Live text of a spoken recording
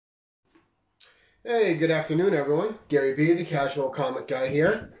Hey, good afternoon, everyone. Gary B, the casual comic guy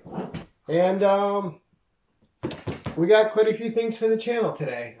here. And we got quite a few things for the channel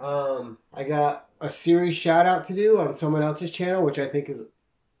today. I got a series shout out to do on someone else's channel, which I think is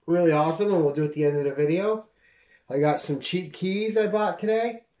really awesome, and we'll do at the end of the video. I got some cheap keys I bought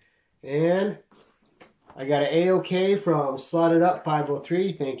today, and I got an AOK from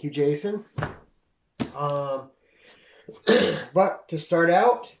Slotitup503. Thank you, Jason. But to start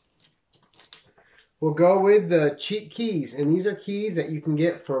out, we'll go with the cheap keys, and these are keys that you can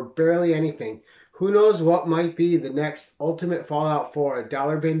get for barely anything. Who knows what might be the next ultimate Fallout 4, a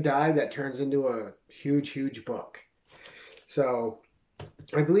dollar bin die that turns into a huge, huge book. So,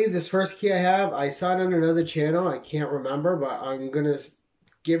 I believe this first key I have, I saw it on another channel, I can't remember, but I'm going to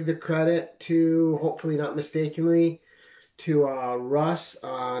give the credit to, hopefully not mistakenly, to Russ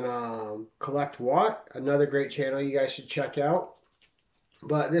on Collect What, another great channel you guys should check out.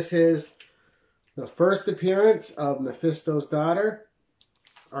 But this is the first appearance of Mephisto's daughter,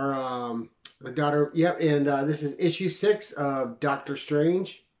 or the daughter, yep, and this is issue 6 of Doctor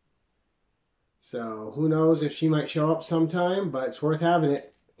Strange. So who knows if she might show up sometime, but it's worth having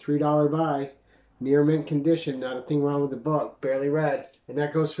it. $3 buy, near mint condition, not a thing wrong with the book, barely read, and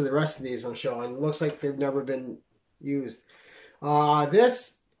that goes for the rest of these I'm showing. It looks like they've never been used.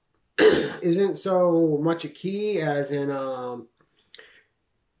 This isn't so much a key as in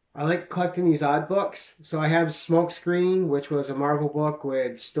I like collecting these odd books. So I have Smokescreen, which was a Marvel book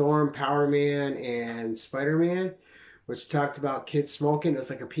with Storm, Power Man, and Spider-Man, which talked about kids smoking. It was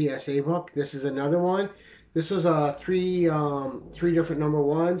like a PSA book. This is another one. This was three different number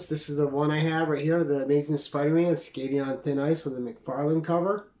ones. This is the one I have right here, The Amazing Spider-Man Skating on Thin Ice with a McFarlane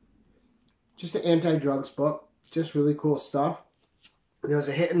cover. Just an anti-drugs book. Just really cool stuff. There was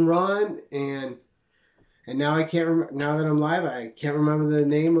a hit and run, and now I can't. Now that I'm live, I can't remember the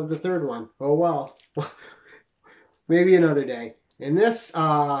name of the third one. Oh well, maybe another day. And this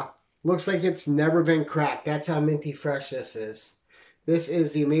looks like it's never been cracked. That's how minty fresh this is. This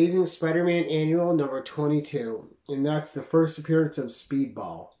is the Amazing Spider-Man Annual number 22, and that's the first appearance of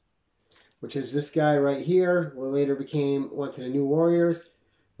Speedball, which is this guy right here. Who later went to the New Warriors.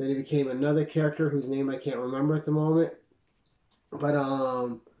 Then he became another character whose name I can't remember at the moment. But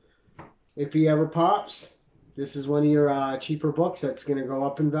if he ever pops, this is one of your cheaper books that's going to go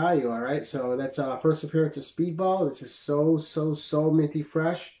up in value, all right? So that's first appearance of Speedball. This is so minty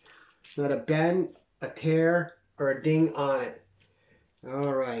fresh. Not a bend, a tear, or a ding on it.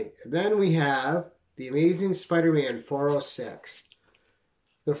 All right. Then we have The Amazing Spider-Man 406.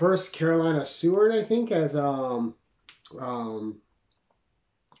 The first Carolina Seward, I think, as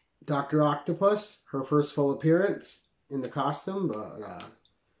Dr. Octopus, her first full appearance in the costume, but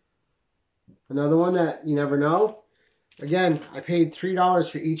another one that you never know. Again, I paid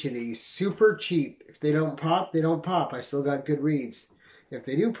 $3 for each of these. Super cheap. If they don't pop, they don't pop. I still got good reads. If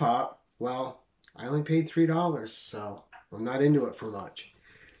they do pop, well, I only paid $3, so I'm not into it for much.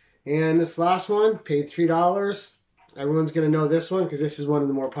 And this last one, paid $3. Everyone's going to know this one because this is one of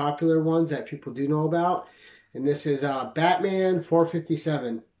the more popular ones that people do know about. And this is Batman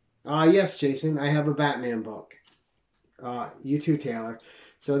 457. Yes, Jason, I have a Batman book. You too, Taylor.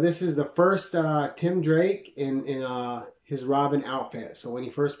 So this is the first Tim Drake in his Robin outfit. So when he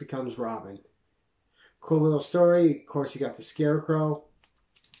first becomes Robin. Cool little story. Of course, you got the Scarecrow.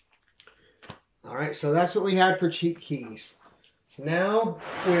 All right, so that's what we had for cheap keys. So now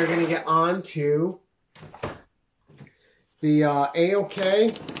we're going to get on to the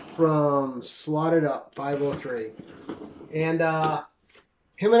AOK from Slotitup503. And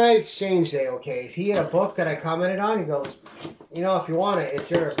him and I exchanged AOKs. He had a book that I commented on. He goes, you know, if you want it, it's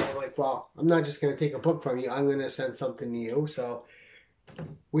yours. And I'm like, well, I'm not just going to take a book from you. I'm going to send something to you. So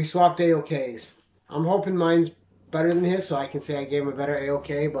we swapped AOKs. I'm hoping mine's better than his, so I can say I gave him a better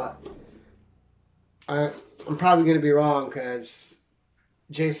AOK, but I'm probably going to be wrong because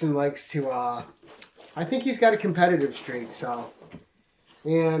Jason likes to, I think he's got a competitive streak, so.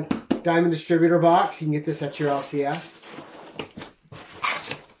 And Diamond Distributor box, you can get this at your LCS.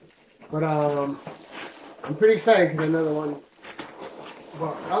 But I'm pretty excited because another one.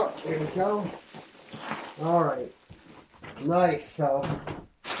 Well, oh, there we go. All right, nice. So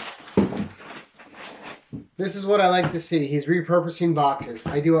this is what I like to see. He's repurposing boxes.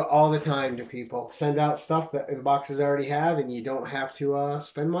 I do it all the time to people. Send out stuff that in boxes I already have, and you don't have to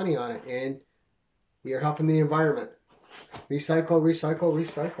spend money on it, and you're helping the environment. Recycle, recycle,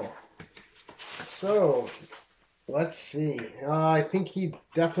 recycle. So let's see. I think he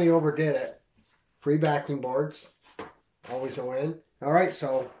definitely overdid it. Free backing boards. Always a win. All right,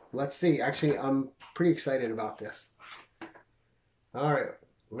 so let's see. Actually, I'm pretty excited about this. All right.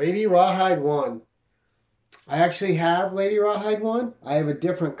 Lady Rawhide 1. I actually have Lady Rawhide one. I have a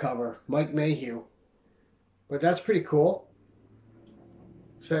different cover, Mike Mayhew. But that's pretty cool.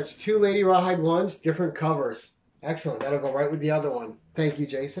 So that's 2 Lady Rawhide ones, different covers. Excellent. That'll go right with the other one. Thank you,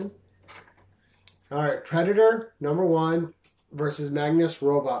 Jason. All right, Predator #1 versus Magnus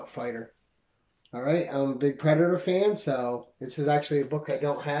Robot Fighter. All right, I'm a big Predator fan, so this is actually a book I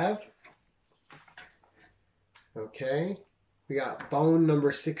don't have. Okay, we got Bone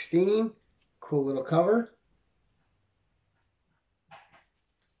 #16. Cool little cover.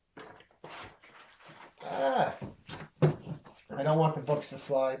 I don't want the books to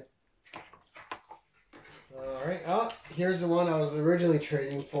slide. Alright, here's the one I was originally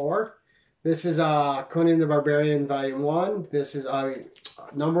trading for. This is Conan the Barbarian Volume 1. This is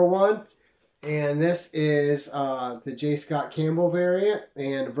 #1. And this is the J. Scott Campbell variant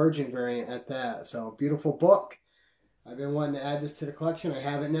and Virgin variant at that. So, beautiful book. I've been wanting to add this to the collection. I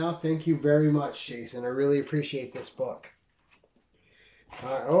have it now. Thank you very much, Jason. I really appreciate this book.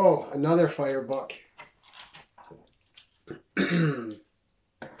 Oh, another fire book. Okay,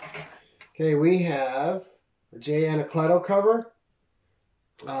 we have the J. Anacleto cover.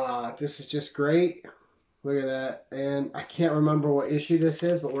 This is just great. Look at that. And I can't remember what issue this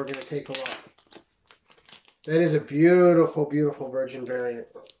is, but we're going to take a look. That is a beautiful, beautiful Virgin variant.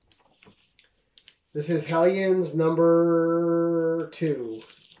 This is Hellions #2.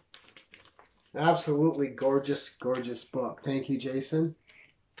 Absolutely gorgeous, gorgeous book. Thank you, Jason.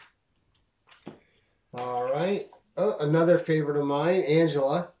 All right. Oh, another favorite of mine,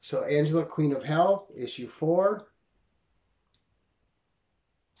 Angela. So Angela, Queen of Hell, issue 4.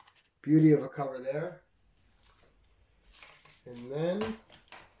 Beauty of a cover there. And then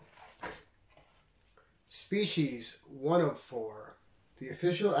Species 1 of 4. The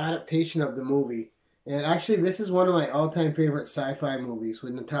official adaptation of the movie. And actually, this is one of my all-time favorite sci-fi movies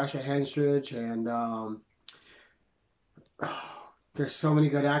with Natasha Henstridge and there's so many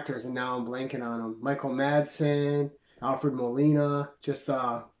good actors, and now I'm blanking on them. Michael Madsen, Alfred Molina, just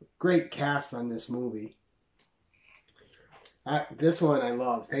a great cast on this movie. This one I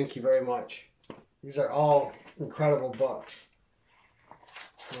love. Thank you very much. These are all incredible books.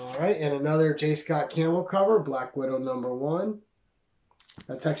 All right, and another J. Scott Campbell cover, Black Widow #1.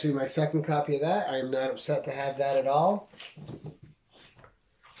 That's actually my second copy of that. I am not upset to have that at all.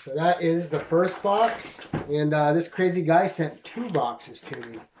 So that is the first box. And this crazy guy sent 2 boxes to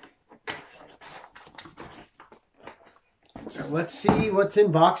me. So let's see what's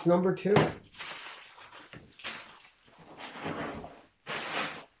in box #2.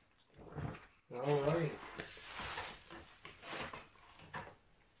 All right.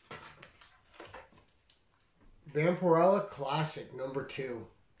 Vampirella Classic #2.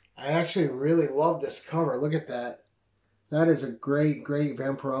 I actually really love this cover. Look at that. That is a great, great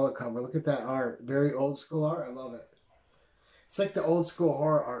Vampirella cover. Look at that art. Very old school art. I love it. It's like the old school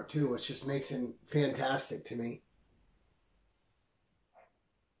horror art too, which just makes it fantastic to me.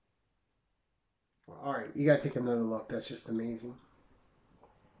 All right, you got to take another look. That's just amazing.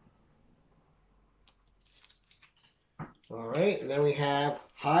 All right, and then we have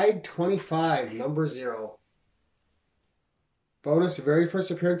Hyde 25, #0. Bonus, the very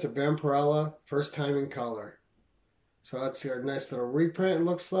first appearance of Vampirella, first time in color. So that's a nice little reprint, it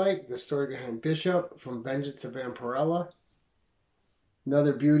looks like. The story behind Bishop from Vengeance of Vampirella.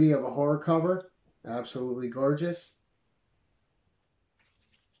 Another beauty of a horror cover. Absolutely gorgeous.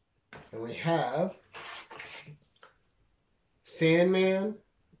 And we have Sandman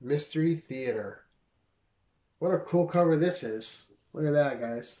Mystery Theater. What a cool cover this is. Look at that,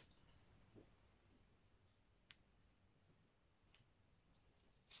 guys.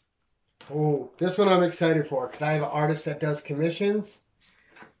 Oh, this one I'm excited for because I have an artist that does commissions.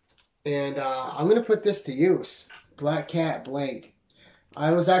 And I'm going to put this to use. Black Cat Blank.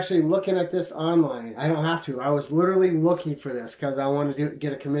 I was actually looking at this online. I don't have to. I was literally looking for this because I wanted to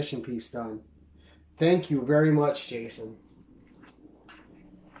get a commission piece done. Thank you very much, Jason.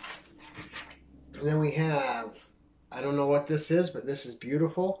 And then we have, I don't know what this is, but this is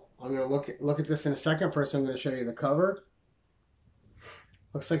beautiful. I'm going to look at this in a second. First, I'm going to show you the cover.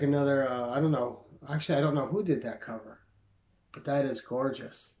 Looks like another, I don't know. Actually, I don't know who did that cover. But that is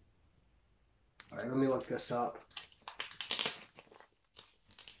gorgeous. All right, let me look this up.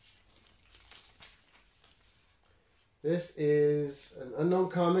 This is an Unknown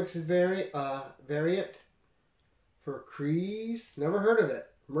Comics variant for Craze. Never heard of it.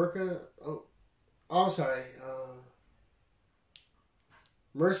 I'm sorry.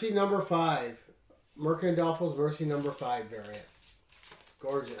 Mercy #5. Merca and Doffel's Mercy #5 variant.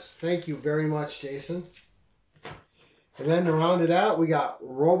 Gorgeous. Thank you very much, Jason. And then to round it out, we got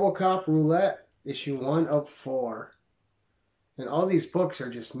RoboCop Roulette issue 1 of 4. And all these books are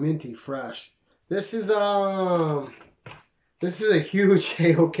just minty fresh. This is a huge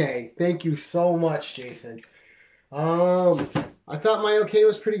AOK. Thank you so much, Jason. I thought my OK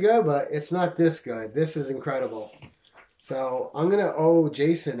was pretty good, but it's not this good. This is incredible. So I'm gonna owe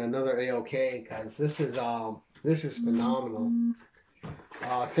Jason another AOK because this is phenomenal.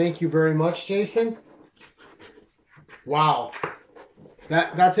 Thank you very much, Jason. Wow,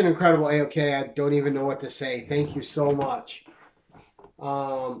 that's an incredible AOK. I don't even know what to say. Thank you so much.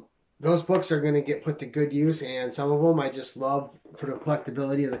 Those books are gonna get put to good use, and some of them I just love for the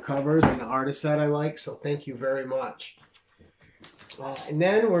collectability of the covers and the artists that I like. So thank you very much. And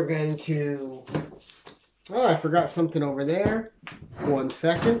then we're going to... Oh, I forgot something over there. 1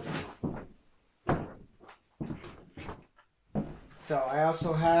 second. So I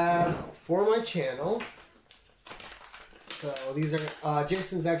also have for my channel. So these are...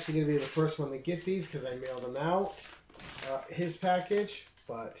 Jason's actually going to be the first one to get these because I mailed them out. His package.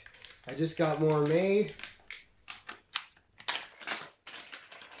 But I just got more made.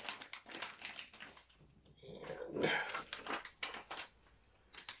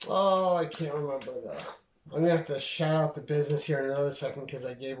 Oh, I can't remember I'm going to have to shout out the business here in another second because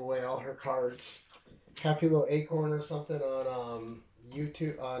I gave away all her cards. Happy Little Acorn or something on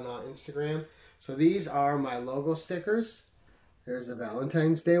YouTube, on Instagram. So these are my logo stickers. There's the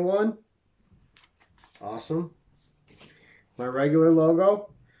Valentine's Day one. Awesome. My regular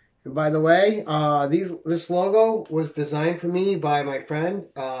logo. And by the way, this logo was designed for me by my friend,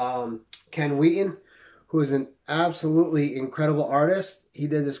 Ken Wheaton, who is an absolutely incredible artist. He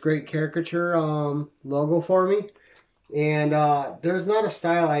did this great caricature logo for me. And there's not a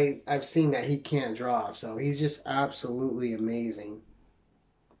style I've seen that he can't draw. So he's just absolutely amazing.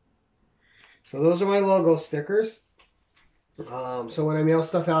 So those are my logo stickers. So when I mail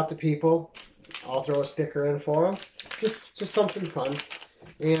stuff out to people, I'll throw a sticker in for them. Just something fun.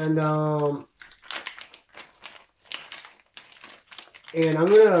 And I'm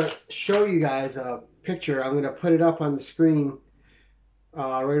going to show you guys a picture. I'm going to put it up on the screen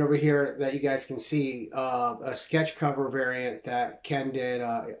right over here that you guys can see a sketch cover variant that Ken did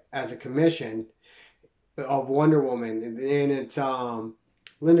as a commission of Wonder Woman. And it's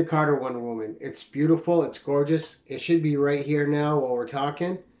Linda Carter Wonder Woman. It's beautiful. It's gorgeous. It should be right here now while we're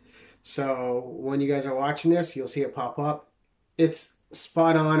talking. So when you guys are watching this, you'll see it pop up. It's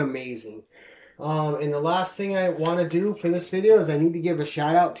spot on amazing. And the last thing I want to do for this video is I need to give a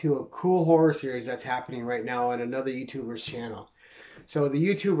shout out to a cool horror series that's happening right now on another YouTuber's channel. So the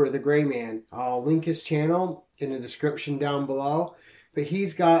YouTuber, the Greyman, I'll link his channel in the description down below. But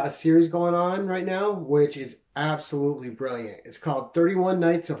he's got a series going on right now, which is absolutely brilliant. It's called 31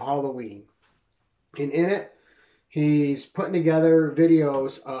 Nights of Halloween. And in it, he's putting together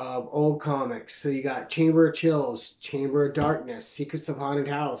videos of old comics. So you got Chamber of Chills, Chamber of Darkness, Secrets of Haunted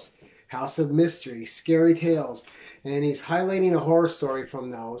House, House of Mystery, Scary Tales. And he's highlighting a horror story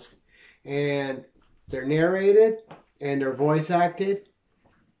from those. And they're narrated and they're voice acted.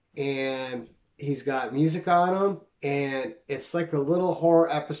 And he's got music on them. And it's like a little horror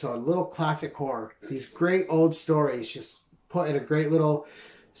episode, a little classic horror. These great old stories just put in a great little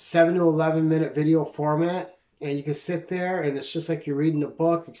 7 to 11 minute video format. And you can sit there and it's just like you're reading a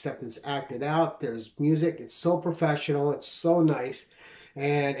book, except it's acted out. There's music. It's so professional. It's so nice.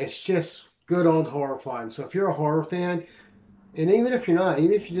 And it's just good old horror fun. So if you're a horror fan, and even if you're not,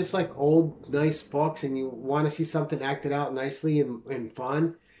 even if you just like old, nice books and you want to see something acted out nicely and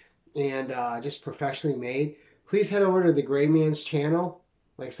fun and just professionally made, please head over to the Greyman's channel.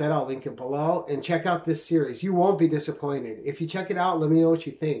 Like I said, I'll link it below. And check out this series. You won't be disappointed. If you check it out, let me know what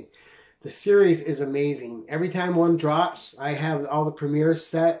you think. The series is amazing. Every time one drops, I have all the premieres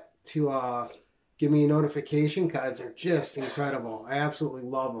set to give me a notification because they're just incredible. I absolutely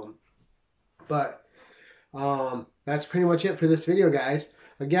love them. But that's pretty much it for this video, guys.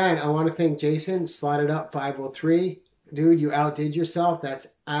 Again, I want to thank Jason, Slotitup503. Dude, you outdid yourself.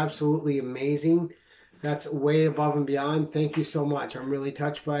 That's absolutely amazing. That's way above and beyond. Thank you so much. I'm really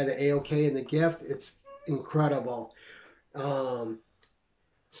touched by the AOK and the gift. It's incredible.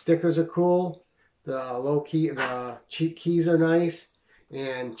 Stickers are cool. The cheap keys are nice.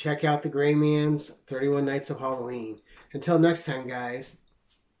 And check out the Greyman's 31 Nights of Halloween. Until next time, guys.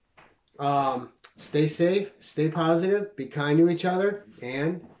 Stay safe, stay positive, be kind to each other,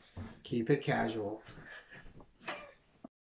 and keep it casual.